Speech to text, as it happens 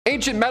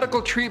Ancient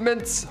medical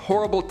treatments,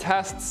 horrible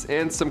tests,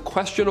 and some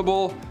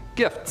questionable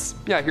gifts.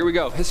 Yeah, here we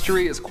go.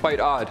 History is quite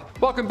odd.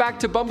 Welcome back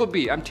to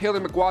Bumblebee. I'm Taylor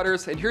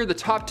McWaters, and here are the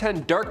top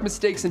 10 dark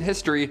mistakes in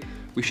history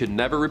we should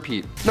never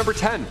repeat. Number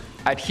 10,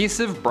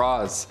 adhesive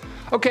bras.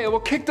 Okay, we'll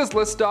kick this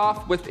list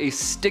off with a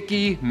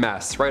sticky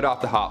mess right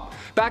off the hop.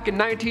 Back in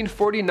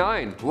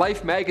 1949,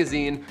 Life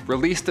magazine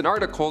released an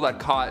article that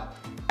caught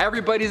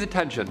everybody's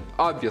attention,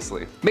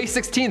 obviously. May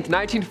 16th,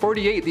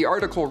 1948, the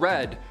article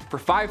read, "For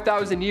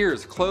 5,000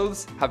 years,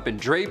 clothes have been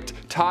draped,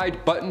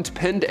 tied, buttoned,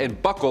 pinned,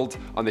 and buckled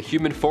on the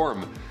human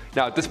form."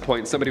 Now at this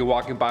point, somebody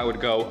walking by would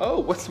go, "Oh,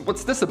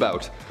 what's this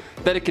about?"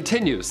 Then it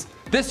continues.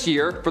 "This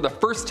year, for the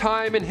first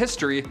time in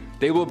history,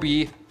 they will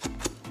be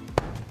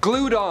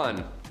glued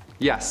on."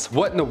 Yes,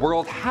 what in the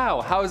world?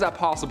 How? How is that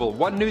possible?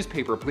 One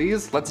newspaper,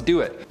 please. Let's do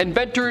it.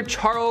 Inventor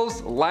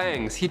Charles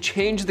Langs, he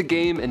changed the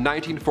game in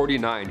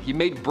 1949. He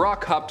made bra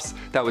cups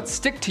that would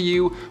stick to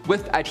you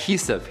with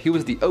adhesive. He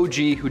was the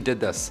OG who did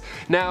this.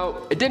 Now,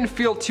 it didn't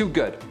feel too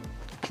good.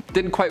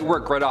 Didn't quite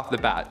work right off the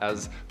bat,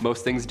 as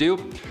most things do.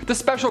 The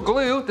special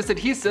glue, this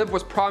adhesive,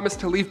 was promised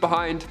to leave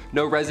behind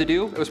no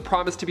residue. It was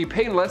promised to be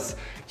painless,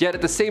 yet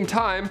at the same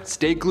time,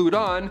 stay glued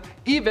on,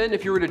 even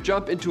if you were to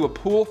jump into a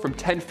pool from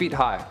 10 feet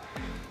high.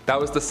 That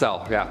was the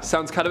sell. Yeah,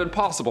 sounds kind of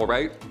impossible,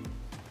 right?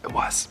 It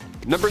was.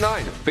 Number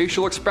 9,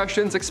 facial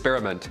expressions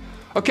experiment.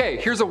 Okay,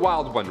 here's a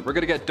wild one. We're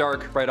gonna get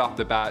dark right off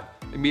the bat,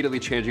 immediately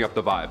changing up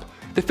the vibe.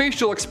 The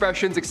facial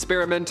expressions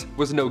experiment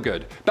was no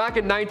good. Back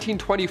in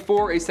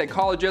 1924, a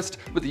psychologist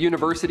with the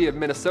University of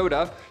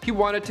Minnesota, he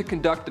wanted to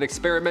conduct an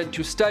experiment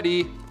to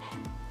study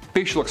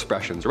facial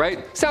expressions,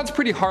 right? Sounds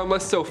pretty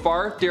harmless so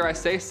far, dare I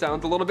say,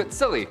 sounds a little bit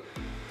silly.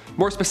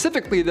 More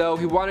specifically though,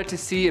 he wanted to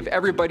see if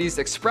everybody's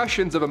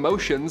expressions of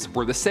emotions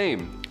were the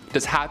same.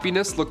 Does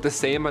happiness look the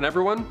same on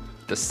everyone?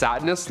 Does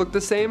sadness look the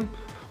same?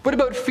 What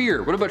about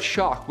fear? What about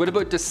shock? What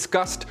about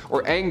disgust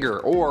or anger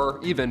or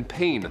even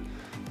pain?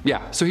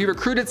 Yeah, so he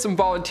recruited some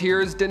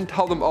volunteers, didn't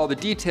tell them all the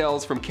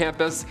details from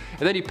campus,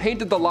 and then he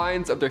painted the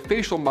lines of their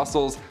facial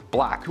muscles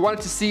black. He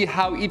wanted to see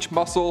how each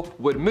muscle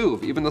would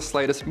move, even the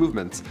slightest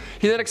movements.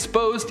 He then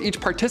exposed each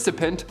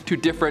participant to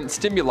different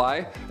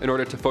stimuli in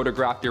order to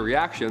photograph their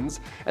reactions,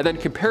 and then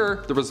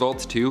compare the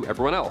results to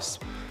everyone else,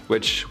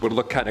 which would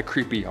look kind of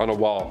creepy on a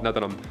wall now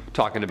that I'm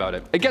talking about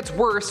it. It gets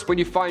worse when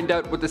you find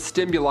out what the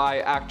stimuli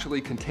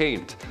actually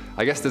contained.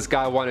 I guess this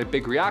guy wanted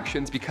big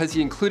reactions because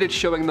he included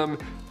showing them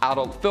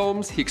adult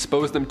films, he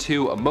exposed them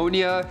to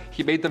ammonia,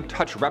 he made them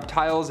touch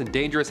reptiles and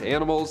dangerous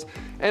animals,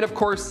 and of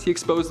course he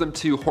exposed them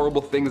to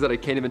horrible things that I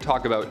can't even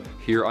talk about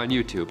here on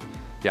YouTube.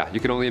 Yeah, you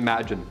can only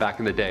imagine back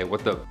in the day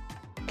what the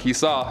he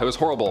saw. It was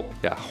horrible.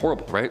 Yeah,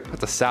 horrible, right?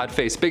 That's a sad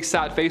face. Big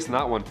sad face in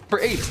that one. For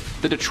 8,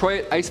 the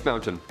Detroit Ice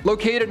Fountain.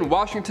 Located in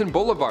Washington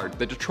Boulevard,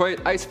 the Detroit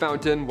Ice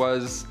Fountain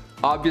was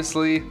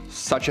obviously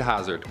such a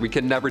hazard. We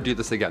can never do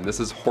this again. This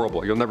is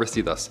horrible. You'll never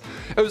see this.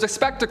 It was a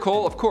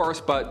spectacle, of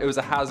course, but it was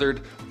a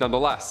hazard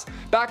nonetheless.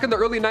 Back in the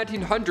early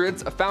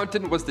 1900s, a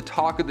fountain was the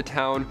talk of the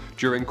town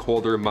during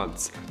colder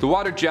months. The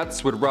water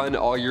jets would run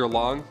all year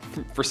long.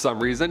 For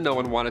some reason, no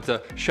one wanted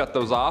to shut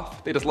those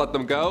off. They just let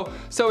them go.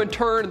 So in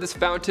turn, this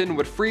fountain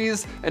would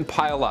freeze and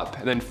pile up,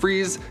 and then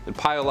freeze and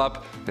pile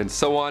up, and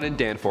so on and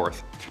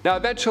Danforth. Now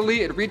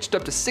eventually it reached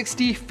up to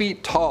 60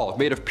 feet tall,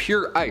 made of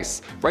pure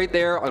ice, right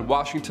there on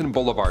Washington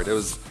Boulevard. It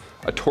was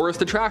a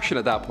tourist attraction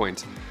at that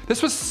point.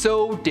 This was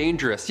so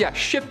dangerous. Yeah,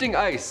 shifting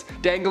ice,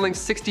 dangling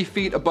 60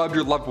 feet above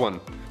your loved one.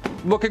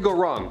 What could go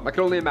wrong? I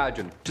can only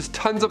imagine. Just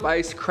tons of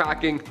ice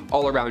cracking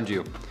all around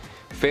you.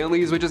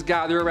 Families would just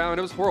gather around.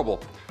 It was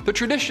horrible. The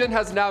tradition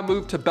has now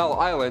moved to Bell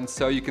Island,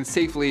 so you can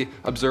safely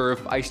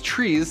observe ice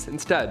trees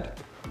instead.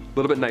 A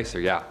little bit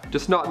nicer, yeah.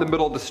 Just not in the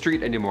middle of the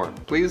street anymore.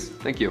 Please?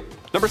 Thank you.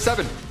 Number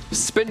 7,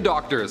 spin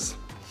doctors.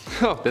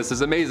 Oh, this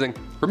is amazing.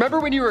 Remember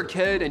when you were a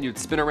kid and you'd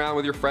spin around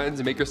with your friends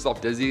and make yourself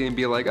dizzy and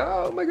be like,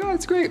 oh my god,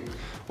 it's great.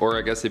 Or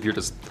I guess if you're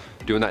just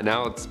doing that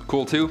now, it's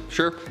cool too,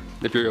 sure.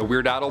 If you're a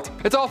weird adult.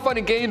 It's all fun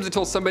and games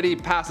until somebody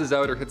passes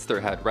out or hits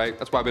their head, right?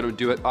 That's why we don't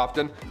do it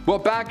often. Well,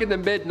 back in the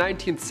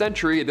mid-19th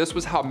century, this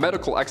was how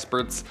medical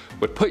experts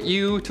would put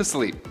you to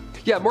sleep.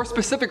 Yeah, more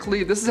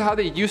specifically, this is how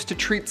they used to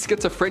treat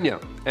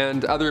schizophrenia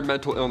and other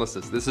mental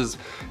illnesses.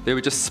 They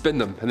would just spin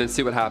them and then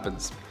see what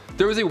happens.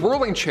 There was a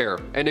whirling chair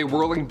and a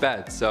whirling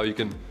bed, so you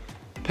can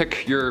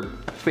pick your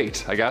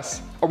fate, I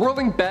guess. A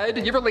whirling bed,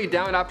 you ever lay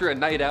down after a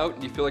night out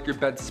and you feel like your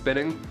bed's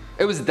spinning?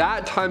 It was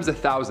that times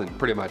 1,000,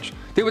 pretty much.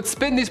 They would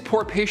spin these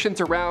poor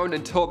patients around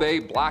until they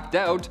blacked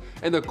out,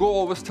 and the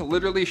goal was to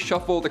literally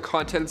shuffle the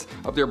contents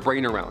of their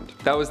brain around.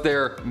 That was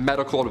their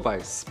medical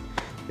advice.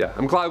 Yeah,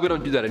 I'm glad we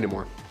don't do that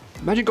anymore.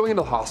 Imagine going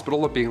into the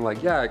hospital and being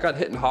like, yeah, I got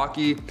hit in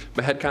hockey,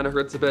 my head kind of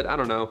hurts a bit, I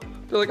don't know.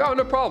 They're like, oh,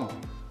 no problem.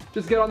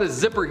 Just get on this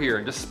zipper here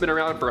and just spin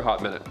around for a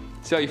hot minute.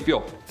 See how you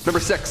feel. Number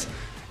 6,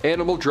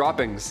 animal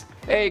droppings.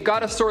 Hey,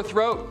 got a sore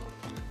throat?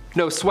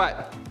 No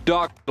sweat.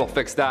 Dog will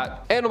fix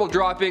that. Animal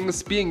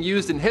droppings being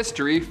used in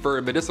history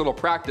for medicinal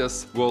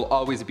practice will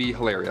always be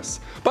hilarious.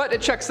 But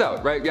it checks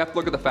out, right? You have to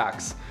look at the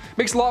facts.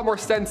 Makes a lot more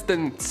sense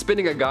than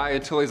spinning a guy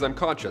until he's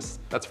unconscious,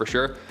 that's for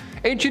sure.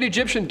 Ancient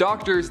Egyptian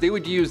doctors, they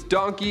would use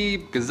donkey,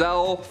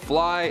 gazelle,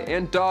 fly,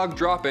 and dog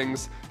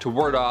droppings to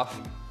ward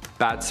off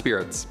bad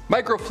spirits.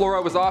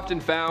 Microflora was often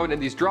found in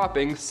these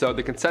droppings, so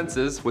the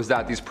consensus was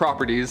that these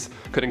properties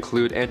could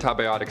include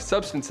antibiotic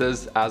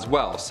substances as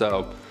well.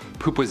 So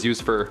poop was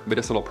used for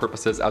medicinal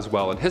purposes as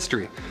well in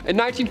history. In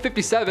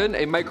 1957,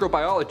 a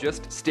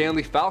microbiologist,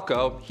 Stanley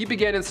Falco, he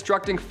began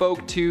instructing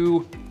folk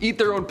to eat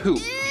their own poop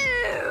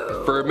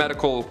for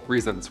medical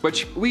reasons,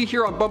 which we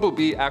here on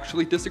Bumblebee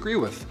actually disagree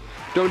with.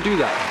 Don't do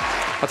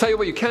that. I'll tell you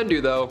what you can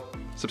do though,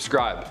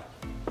 subscribe.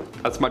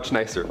 That's much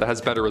nicer. That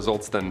has better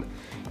results than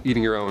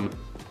eating your own.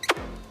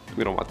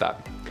 We don't want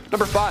that.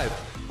 Number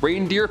 5,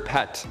 reindeer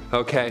pet.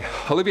 Okay,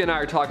 Olivia and I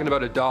are talking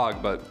about a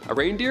dog, but a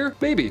reindeer?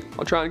 Maybe.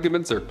 I'll try and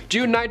convince her.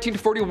 June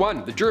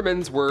 1941, the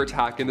Germans were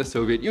attacking the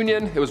Soviet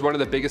Union. It was one of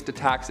the biggest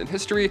attacks in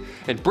history,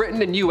 and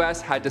Britain and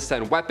US had to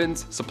send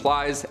weapons,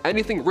 supplies,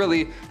 anything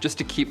really, just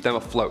to keep them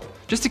afloat.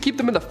 Just to keep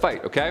them in the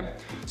fight, okay?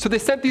 So they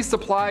sent these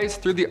supplies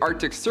through the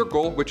Arctic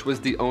Circle, which was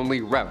the only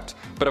route.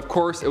 But of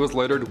course, it was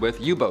littered with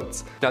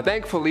U-boats. Now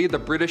thankfully, the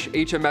British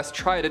HMS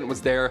Trident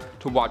was there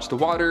to watch the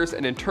waters,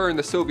 and in turn,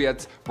 the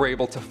Soviets were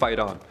able to fight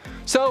on.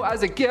 So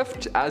as a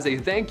gift, as a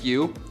thank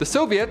you, the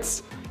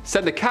Soviets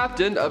sent the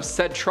captain of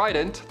said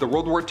Trident, the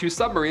World War II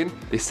submarine,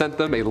 they sent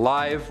them a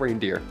live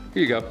reindeer.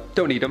 Here you go.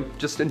 Don't eat them,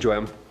 just enjoy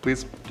them.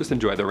 Please, just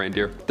enjoy the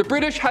reindeer. The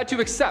British had to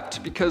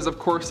accept because of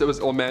course it was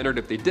ill-mannered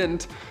if they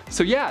didn't.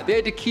 So yeah, they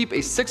had to keep a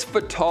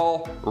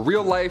 6-foot-tall,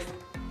 real-life,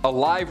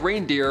 alive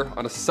reindeer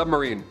on a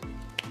submarine.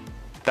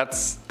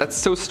 That's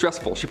so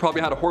stressful. She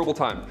probably had a horrible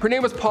time. Her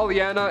name was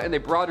Pollyanna, and they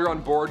brought her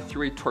on board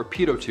through a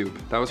torpedo tube.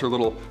 That was her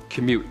little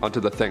commute onto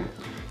the thing.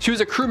 She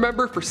was a crew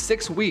member for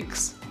 6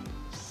 weeks.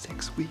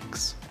 6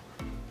 weeks.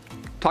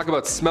 Talk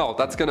about smell.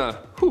 That's gonna,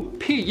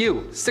 pee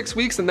you. 6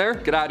 weeks in there?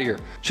 Get out of here.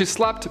 She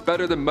slept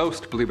better than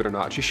most, believe it or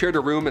not. She shared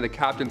a room in the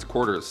captain's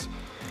quarters.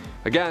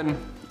 Again,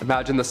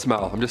 imagine the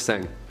smell. I'm just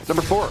saying.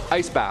 Number 4,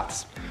 ice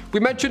baths. We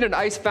mentioned an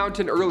ice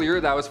fountain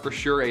earlier, that was for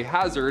sure a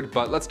hazard,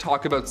 but let's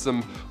talk about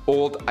some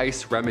old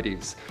ice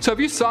remedies. So if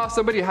you saw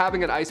somebody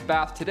having an ice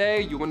bath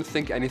today, you wouldn't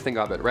think anything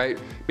of it, right?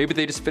 Maybe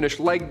they just finished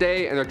leg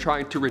day and they're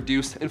trying to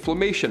reduce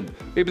inflammation.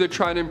 Maybe they're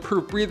trying to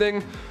improve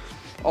breathing,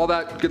 all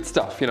that good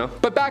stuff, you know?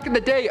 But back in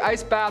the day,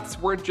 ice baths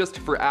weren't just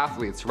for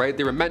athletes, right?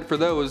 They were meant for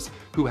those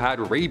who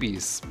had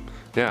rabies.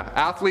 Yeah,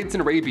 athletes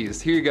and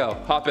rabies, here you go,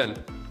 hop in.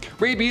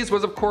 Rabies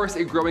was of course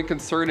a growing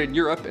concern in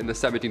Europe in the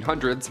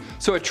 1700s,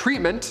 so a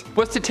treatment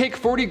was to take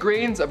 40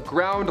 grains of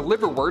ground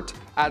liverwort,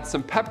 add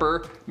some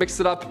pepper, mix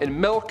it up in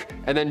milk,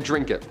 and then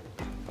drink it,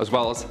 as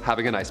well as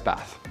having an ice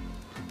bath.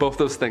 Both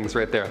those things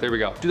right there, there we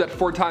go. Do that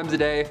 4 times a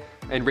day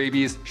and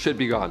rabies should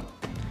be gone.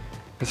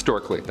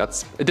 Historically,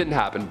 it didn't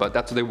happen, but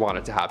that's what they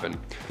wanted to happen.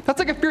 That's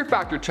like a fear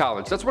factor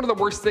challenge. That's one of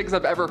the worst things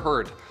I've ever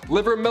heard.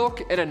 Liver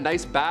milk and a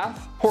nice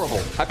bath? Horrible.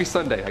 Happy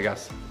Sunday, I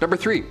guess. Number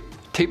 3,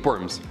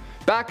 tapeworms.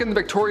 Back in the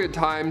Victorian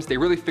times, they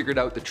really figured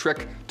out the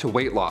trick to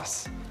weight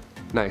loss.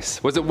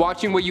 Nice. Was it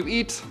watching what you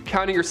eat,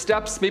 counting your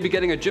steps, maybe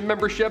getting a gym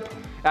membership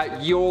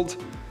at ye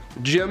old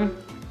gym?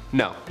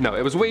 No,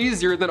 it was way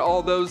easier than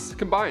all those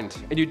combined.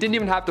 And you didn't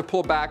even have to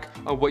pull back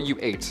on what you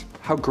ate.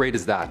 How great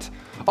is that?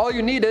 All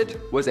you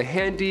needed was a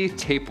handy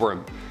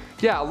tapeworm.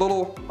 Yeah, a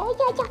little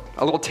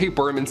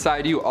tapeworm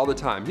inside you all the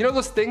time. You know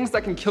those things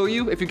that can kill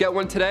you if you get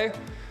one today?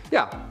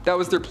 Yeah, that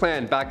was their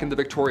plan back in the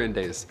Victorian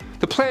days.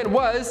 The plan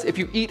was, if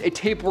you eat a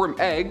tapeworm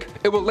egg,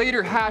 it will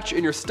later hatch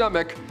in your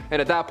stomach,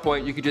 and at that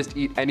point you could just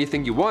eat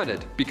anything you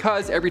wanted,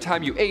 because every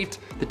time you ate,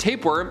 the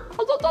tapeworm,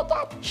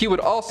 he would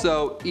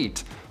also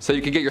eat. So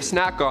you could get your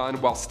snack on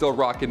while still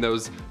rocking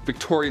those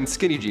Victorian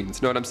skinny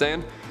jeans, know what I'm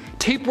saying?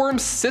 Tapeworm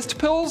cyst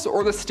pills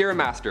or the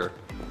Stairmaster?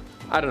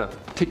 I don't know,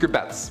 take your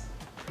bets.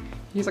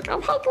 He's like,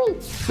 I'm hungry.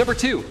 Number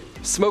 2,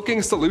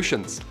 smoking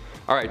solutions.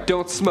 All right,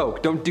 don't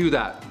smoke, don't do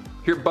that.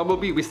 Here at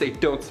Bumblebee, we say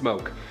don't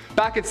smoke.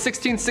 Back in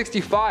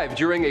 1665,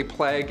 during a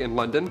plague in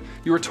London,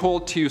 you were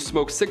told to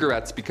smoke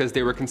cigarettes because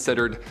they were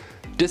considered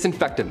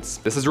disinfectants.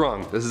 This is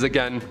wrong. This is,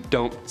 again,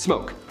 don't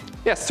smoke.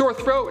 Yeah, sore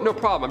throat, no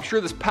problem. I'm sure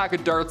this pack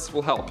of darts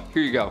will help.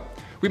 Here you go.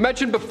 We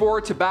mentioned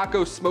before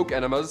tobacco smoke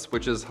enemas,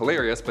 which is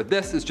hilarious, but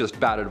this is just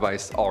bad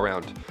advice all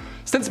around.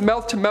 Since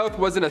mouth-to-mouth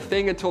wasn't a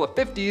thing until the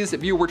 50s,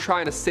 if you were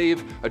trying to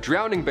save a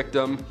drowning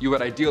victim, you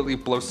would ideally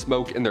blow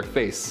smoke in their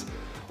face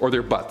or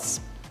their butts.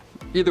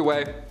 Either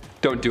way,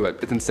 don't do it,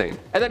 it's insane.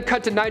 And then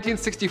cut to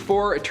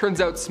 1964, it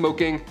turns out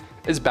smoking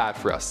is bad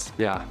for us.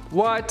 Yeah,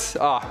 what?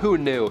 Who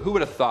knew? Who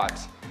would have thought?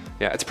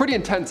 Yeah, it's pretty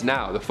intense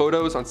now. The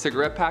photos on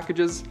cigarette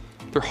packages,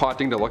 they're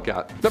haunting to look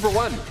at. Number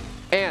 1,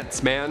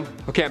 ants, man.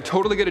 Okay, I'm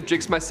totally gonna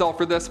jinx myself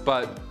for this,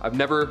 but I've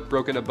never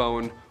broken a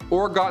bone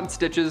or gotten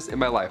stitches in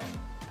my life.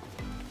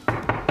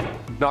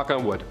 Knock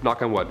on wood,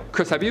 knock on wood.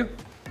 Chris, have you?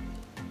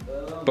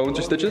 Bones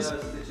or stitches? Yeah,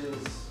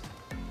 stitches,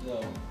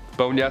 no.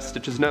 Bone yes,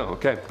 stitches no.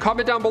 Okay.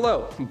 Comment down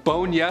below.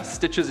 Bone yes,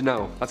 stitches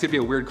no. That's gonna be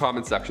a weird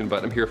comment section,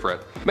 but I'm here for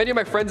it. Many of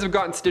my friends have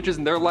gotten stitches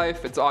in their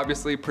life. It's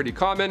obviously pretty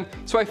common,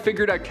 so I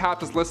figured I'd cap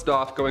this list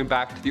off going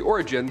back to the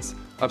origins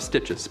of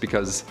stitches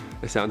because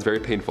it sounds very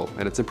painful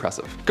and it's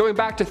impressive. Going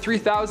back to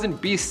 3000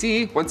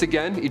 BC, once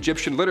again,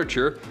 Egyptian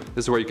literature,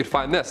 this is where you could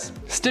find this.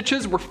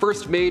 Stitches were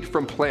first made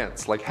from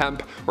plants like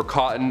hemp or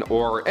cotton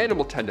or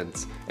animal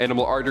tendons,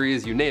 animal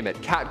arteries, you name it.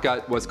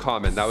 Catgut was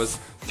common. That was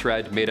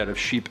thread made out of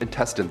sheep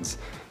intestines.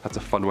 That's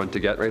a fun one to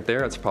get right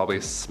there. It's probably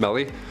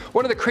smelly.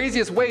 One of the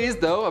craziest ways,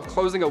 though, of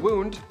closing a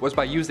wound was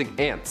by using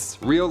ants.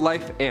 Real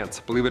life ants,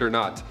 believe it or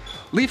not.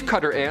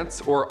 Leafcutter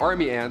ants, or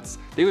army ants,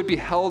 they would be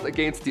held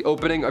against the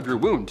opening of your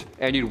wound,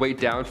 and you'd wait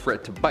down for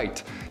it to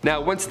bite.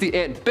 Now, once the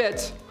ant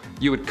bit,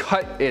 you would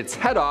cut its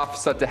head off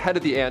so that the head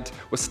of the ant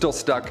was still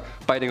stuck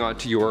biting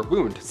onto your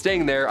wound,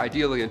 staying there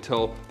ideally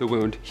until the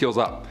wound heals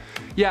up.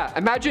 Yeah,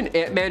 imagine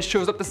Ant-Man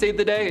shows up to save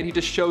the day and he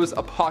just shows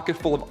a pocket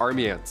full of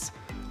army ants.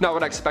 Not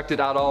what I expected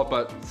at all,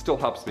 but still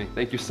helps me.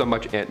 Thank you so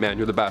much, Ant-Man,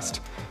 you're the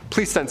best.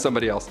 Please send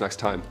somebody else next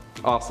time.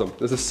 Awesome,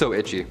 this is so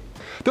itchy.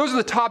 Those are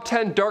the top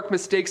 10 dark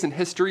mistakes in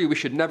history we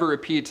should never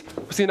repeat.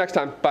 We'll see you next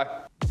time,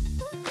 bye.